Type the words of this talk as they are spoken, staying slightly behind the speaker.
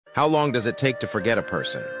How long does it take to forget a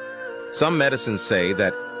person? Some medicines say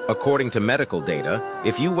that, according to medical data,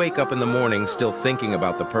 if you wake up in the morning still thinking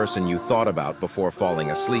about the person you thought about before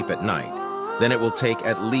falling asleep at night, then it will take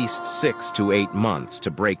at least 6 to 8 months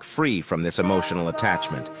to break free from this emotional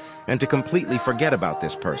attachment and to completely forget about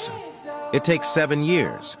this person. It takes 7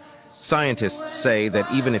 years. Scientists say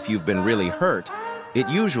that even if you've been really hurt, it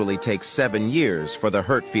usually takes 7 years for the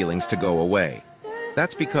hurt feelings to go away.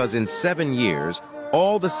 That's because in 7 years,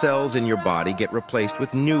 all the cells in your body get replaced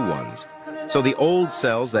with new ones. So the old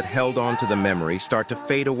cells that held on to the memory start to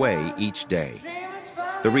fade away each day.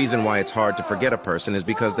 The reason why it's hard to forget a person is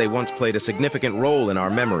because they once played a significant role in our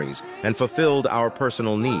memories and fulfilled our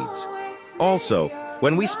personal needs. Also,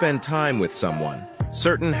 when we spend time with someone,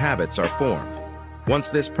 certain habits are formed. Once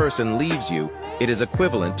this person leaves you, it is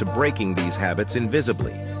equivalent to breaking these habits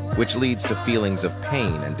invisibly, which leads to feelings of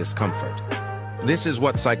pain and discomfort. This is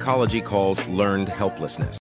what psychology calls learned helplessness.